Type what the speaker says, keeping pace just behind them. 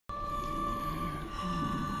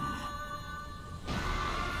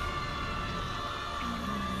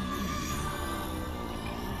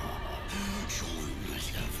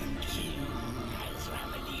kill my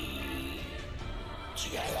family.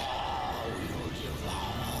 Together we will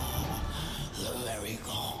devour the very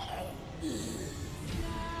god.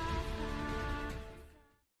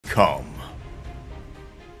 Come.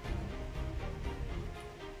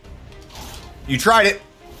 You tried it.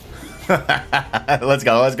 Let's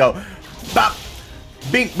go, let's go. Bop.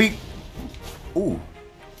 Bink, bink. Ooh.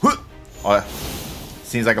 Huh.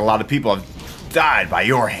 Seems like a lot of people have died by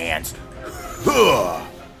your hands.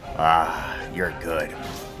 Ah, you're good.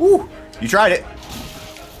 Woo. You tried it.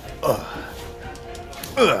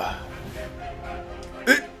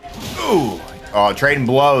 Ooh. Oh, trading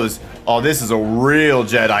blows. Oh, this is a real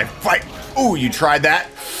Jedi fight. Ooh, you tried that.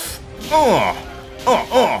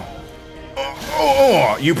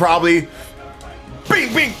 You probably,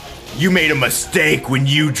 bing, bing. You made a mistake when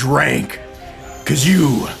you drank, 'cause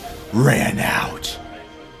you ran out.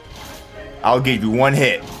 I'll give you one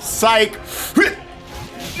hit. Psych.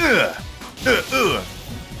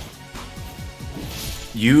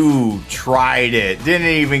 You tried it. Didn't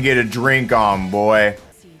even get a drink on, boy.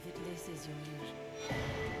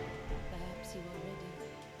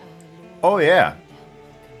 Oh, yeah.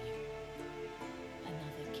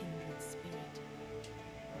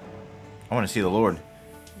 I want to see the Lord.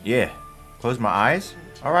 Yeah. Close my eyes.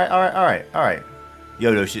 All right, all right, all right, all right.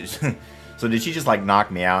 Yodo, so did she just like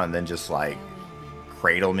knock me out and then just like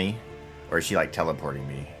cradle me? Or is she like teleporting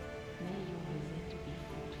me?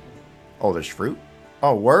 Oh, there's fruit?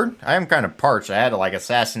 Oh, word? I am kind of parched. I had to like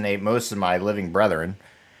assassinate most of my living brethren.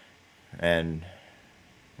 And,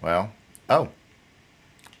 well, oh.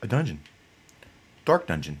 A dungeon. Dark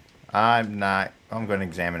dungeon. I'm going to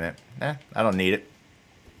examine it. I don't need it.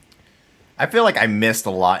 I feel like I missed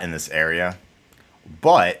a lot in this area,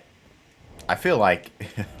 but I feel like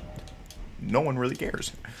no one really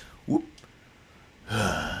cares. Whoop.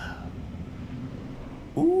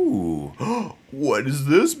 Ooh. What is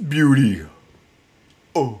this beauty?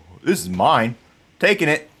 Oh, this is mine. Taking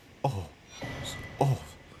it. Oh,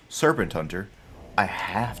 Serpent Hunter. I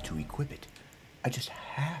have to equip it. I just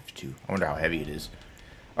have to. I wonder how heavy it is.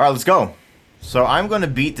 All right, let's go. So I'm going to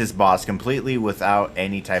beat this boss completely without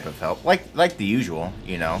any type of help. Like the usual,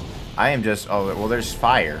 you know. I am just... Oh, well, there's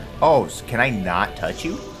fire. Oh, so can I not touch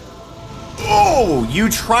you? Oh, you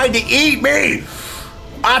tried to eat me!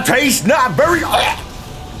 I taste not very...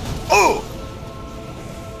 Oh!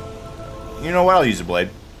 You know what? I'll use a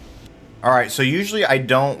blade. Alright, so usually I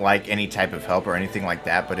don't like any type of help or anything like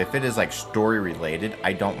that, but if it is like story related,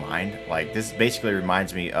 I don't mind. Like, this basically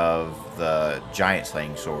reminds me of the giant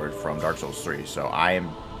slaying sword from Dark Souls 3, so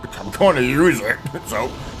I'm going to use it. So,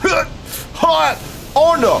 hot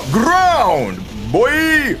on the ground,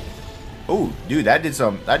 boy! Oh, dude, that did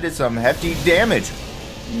some hefty damage.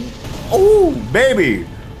 Oh, baby!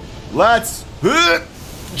 Let's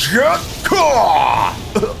just...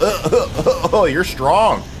 Oh, you're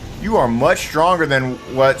strong. You are much stronger than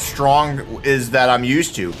what strong is that I'm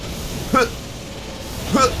used to.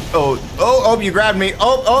 Oh, you grabbed me.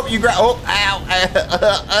 Oh, you grabbed, oh, ow.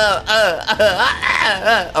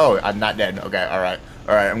 Oh, I'm not dead. Okay, all right.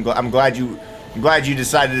 I'm glad you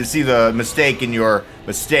decided to see the mistake in your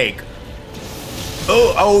mistake.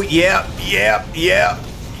 Oh, yeah.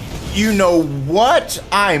 You know what?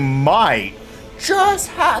 I might just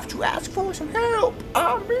have to ask for some help.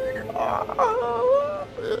 I mean, you know.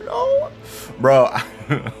 Bro.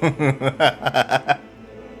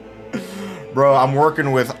 Bro, I'm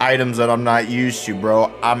working with items that I'm not used to,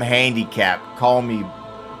 bro. I'm handicapped. Call me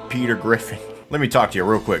Peter Griffin. Let me talk to you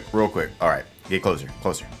real quick. All right, get closer.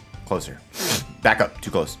 Back up,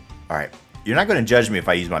 too close. All right, you're not gonna judge me if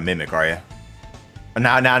I use my mimic, are you?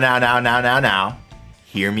 Now.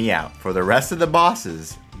 Hear me out. For the rest of the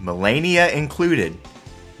bosses, Melania included,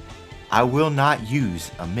 I will not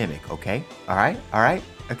use a mimic, okay? All right,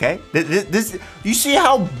 okay? This, you see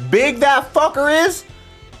how big that fucker is?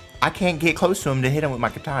 I can't get close to him to hit him with my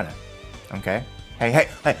katana, okay? Hey,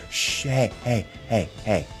 shh, hey,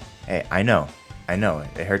 I know,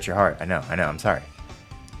 it hurts your heart, I know, I'm sorry.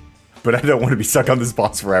 But I don't want to be stuck on this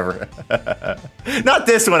boss forever. Not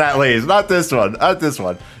this one, at least, not this one.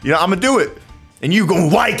 You know, I'm gonna do it, and you gonna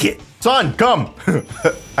like it. Son, come,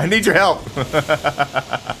 I need your help.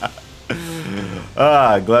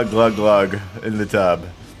 Glug in the tub.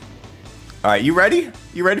 All right, you ready?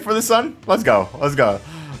 You ready for the sun? Let's go.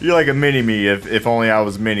 You're like a mini me if only I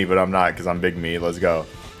was mini, but I'm not because I'm big me. Let's go.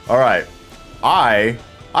 All right,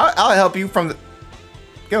 I'll help you from the.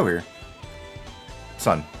 Get over here,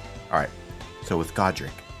 son. All right. So with Godric,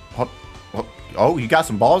 oh, you got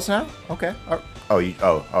some balls now? Okay. Oh, you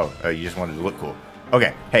just wanted to look cool.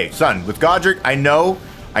 Okay. Hey, son, with Godric, I know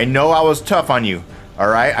I was tough on you. all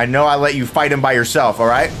right? I know I let you fight him by yourself, all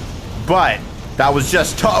right? But that was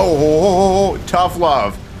just tough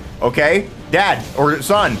love, okay? Dad or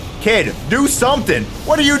son, kid, do something.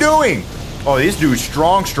 What are you doing? Oh, this dude's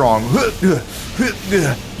strong.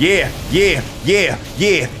 Yeah.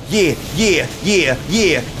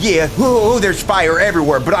 Oh, there's fire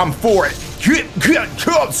everywhere, but I'm for it. I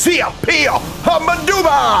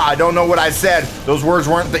don't know what I said. Those words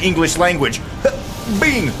weren't the English language.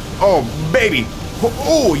 Bing. Oh, baby.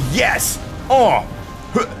 Oh, yes. Oh.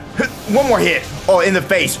 One more hit. Oh, in the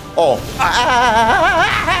face. Oh.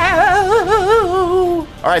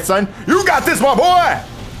 All right, son. You got this, my boy.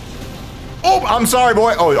 Oh, I'm sorry,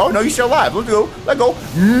 boy. Oh, no, you're still alive. Let's go. Let go.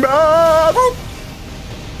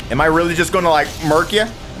 Am I really just gonna like murk you?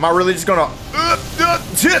 Am I really just gonna?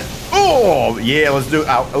 Oh, yeah. Let's do it.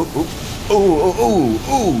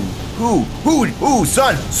 Ooh,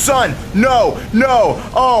 son. No.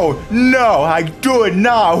 Oh, no. I do it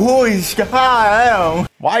now.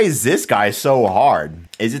 Why is this guy so hard?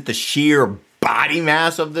 Is it the sheer body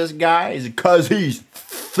mass of this guy? Is it because he's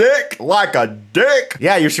thick like a dick?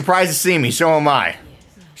 Yeah, you're surprised to see me, so am I.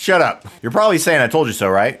 Shut up. You're probably saying I told you so,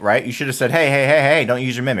 right? You should have said, hey, don't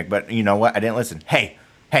use your mimic. But you know what? I didn't listen. Hey.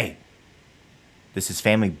 This is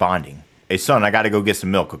family bonding. Hey, son, I gotta go get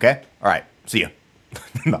some milk, okay? All right, see ya.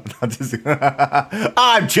 No,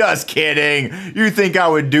 I'm just kidding. You think I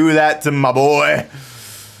would do that to my boy?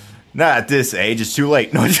 Not at this age. It's too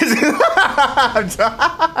late. No, just...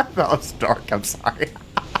 That was dark. I'm sorry.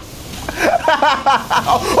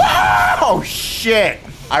 Oh, shit.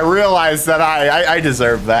 I realized that I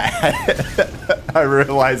deserve that. I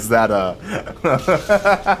realized that,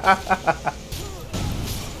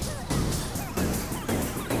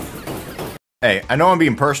 Hey, I know I'm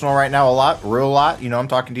being personal right now real lot, you know, I'm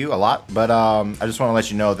talking to you a lot, but I just want to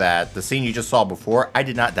let you know that the scene you just saw before, I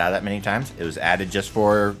did not die that many times. It was added just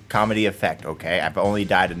for comedy effect, okay? I've only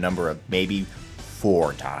died a number of maybe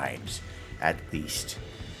 4 times, at least.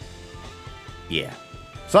 Yeah.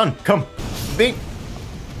 Son, come. Bing.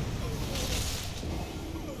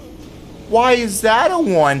 Why is that a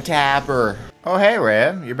one-tapper? Oh, hey,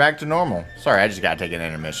 Rhea, you're back to normal. Sorry, I just gotta take an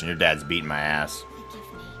intermission. Your dad's beating my ass.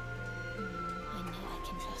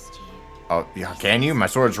 Oh, yeah, can you? My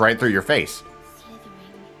sword's right through your face.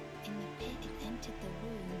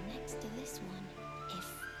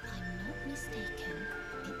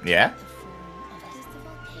 Yeah?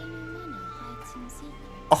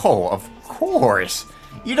 Oh, of course.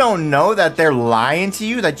 You don't know that they're lying to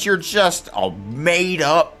you? That you're just a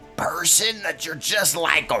made-up person? That you're just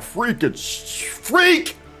like a freaking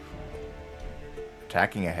freak?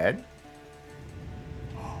 Attacking ahead?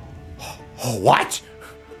 Oh, what?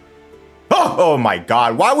 Oh my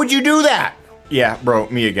god, why would you do that? Yeah, bro,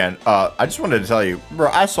 me again. I just wanted to tell you, bro,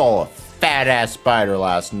 I saw a fat-ass spider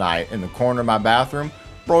last night in the corner of my bathroom.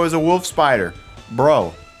 Bro, it was a wolf spider.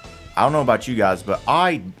 Bro, I don't know about you guys, but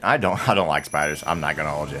I don't like spiders. I'm not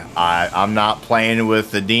gonna hold you. I'm not playing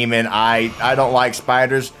with the demon. I don't like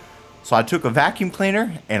spiders. So I took a vacuum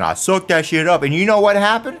cleaner and I sucked that shit up. And you know what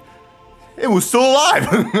happened? It was still alive.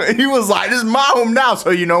 He was like, this is my home now. So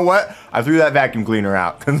you know what? I threw that vacuum cleaner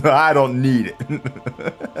out because I don't need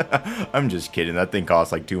it. I'm just kidding. That thing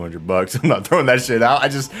costs like 200 bucks. I'm not throwing that shit out. I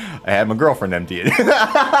had my girlfriend empty it.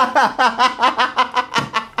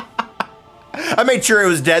 I made sure it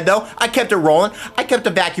was dead though. I kept it rolling. I kept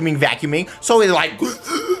the vacuuming. So it like,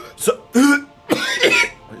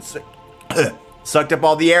 sucked up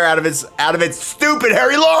all the air out of its stupid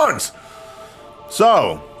hairy lungs.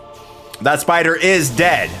 So that spider is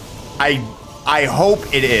dead. I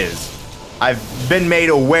hope it is. I've been made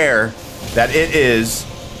aware that it is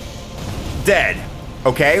dead.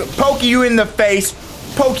 Okay? Poke you in the face.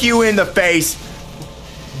 Poke you in the face.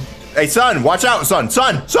 Hey, son, watch out, son.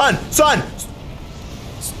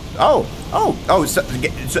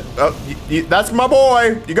 That's my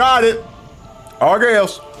boy. You got it. All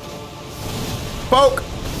girls. Poke.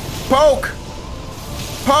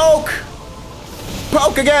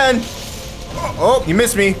 Poke again. Oh, you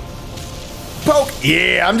missed me. Poke.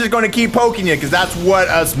 Yeah, I'm just gonna keep poking you because that's what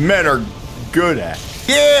us men are good at.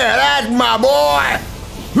 Yeah, that's my boy.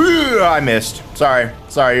 I missed. Sorry,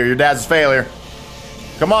 your dad's a failure.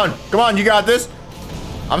 Come on, you got this.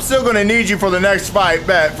 I'm still gonna need you for the next fight,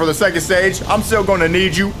 for the second stage. I'm still gonna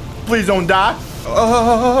need you. Please don't die.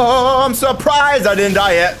 Oh, I'm surprised I didn't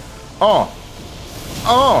die yet.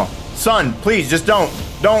 Son, please, just don't.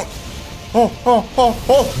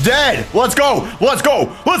 Oh, dead. Let's go,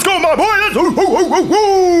 my boy.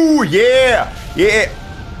 Yeah.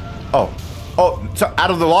 Oh, so out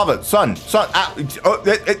of the lava, son. Out.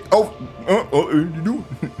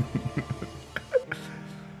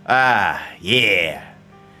 Ah, yeah.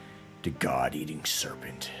 The God-eating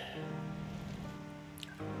serpent.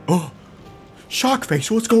 Oh, Shockface,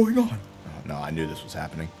 what's going on? Oh, no, I knew this was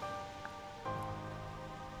happening.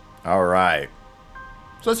 All right.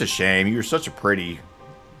 Such a shame. You're such a pretty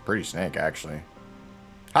snake, actually.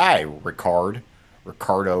 Hi, Rykard.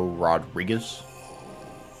 Ricardo Rodriguez.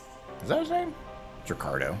 Is that his name? It's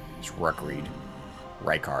Ricardo. It's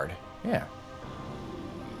Rykard. Yeah.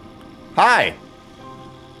 Hi.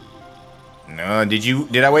 No,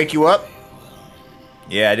 did I wake you up?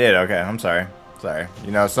 Yeah, I did. Okay, I'm sorry. Sorry.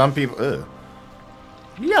 You know, some people. Ugh.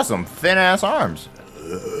 You got some thin ass arms.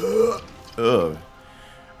 Ugh.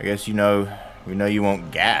 I guess we know you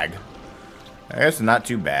won't gag. I guess it's not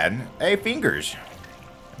too bad. Hey, fingers.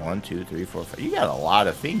 1, 2, 3, 4, 5. You got a lot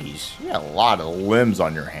of fingies. You got a lot of limbs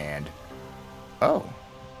on your hand. Oh.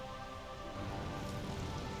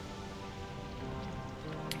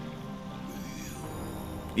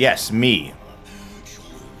 Yes, me.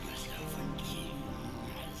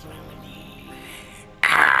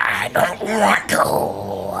 I don't want to.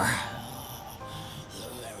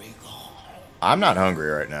 I'm not hungry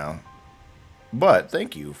right now. But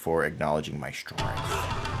thank you for acknowledging my strength.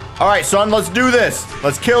 Alright, son, let's do this.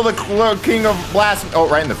 Let's kill the king of Blasphemy. Oh,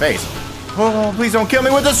 right in the face. Oh, please don't kill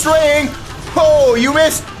me with the string. Oh, you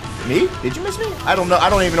missed. Me? Did you miss me? I don't know. I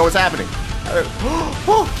don't even know what's happening.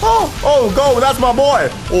 Oh, go. That's my boy.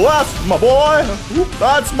 Oh, that's my boy.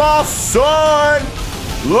 That's my son.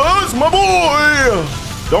 That's my boy.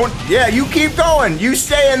 Yeah, you keep going. You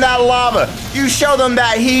stay in that lava. You show them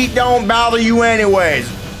that heat don't bother you anyways.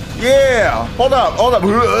 Yeah. Hold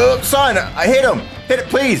up. Son, I hit him. Hit it,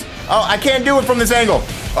 please. Oh, I can't do it from this angle.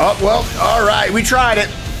 Oh, well, all right. We tried it.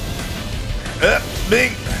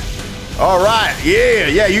 Bing. All right.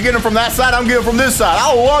 Yeah. You get him from that side. I'm getting from this side.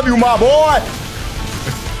 I love you, my boy.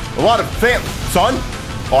 A lot of fam, son.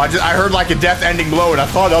 Oh, I heard like a death-ending blow, and I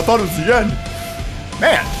thought it was the end.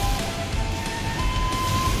 Man.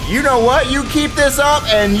 You know what? You keep this up,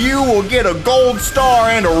 and you will get a gold star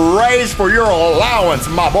and a raise for your allowance,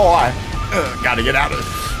 my boy. Gotta get out of it.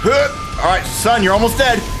 All right, son, you're almost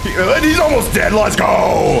dead. He's almost dead. Let's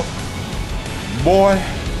go. Boy,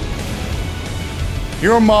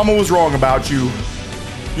 your mama was wrong about you.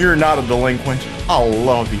 You're not a delinquent. I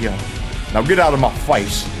love you. Now get out of my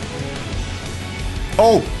face.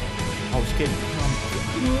 Oh, I was kidding.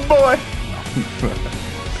 Boy.